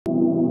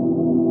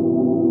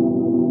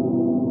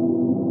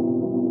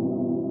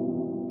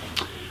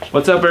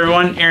What's up,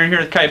 everyone? Aaron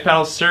here with Kite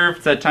Paddle Surf.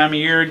 It's that time of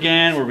year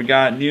again where we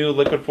got new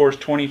Liquid Force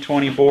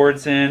 2020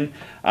 boards in.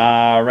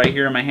 Right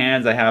here in my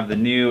hands I have the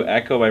new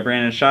Echo by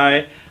Brandon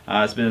Shai.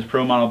 It's been his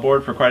pro model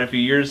board for quite a few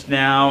years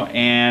now,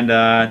 and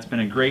it's been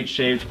in great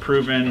shape. It's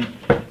proven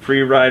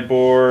free ride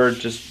board,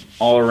 just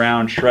all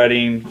around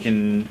shredding.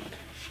 Can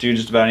do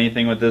just about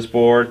anything with this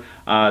board.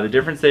 The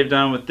difference they've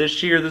done with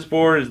this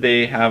board is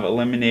they have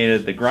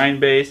eliminated the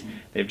grind base.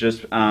 They've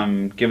just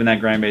given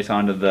that grind base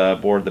onto the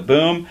board, the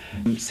boom.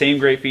 Same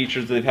great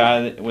features they've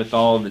had with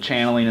all of the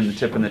channeling and the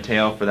tip and the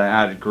tail for that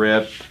added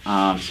grip.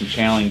 Some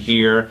channeling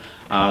here.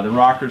 The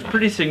rocker's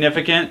pretty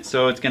significant,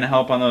 so it's going to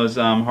help on those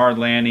hard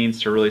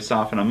landings to really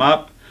soften them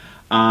up.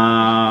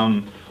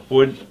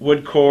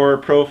 Wood core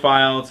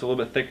profile, it's a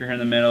little bit thicker here in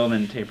the middle,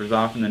 then tapers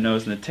off in the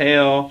nose and the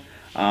tail.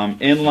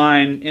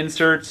 Inline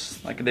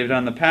inserts like they've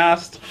done in the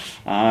past.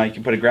 You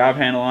can put a grab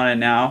handle on it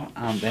now.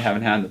 They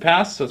haven't had in the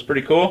past, so it's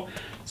pretty cool.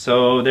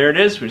 So there it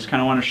is. We just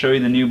kind of want to show you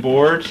the new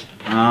board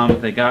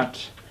they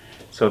got.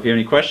 So if you have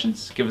any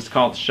questions, give us a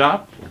call at the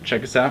shop or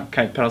check us out,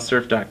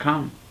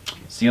 kitepaddlesurf.com.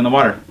 See you on the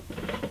water.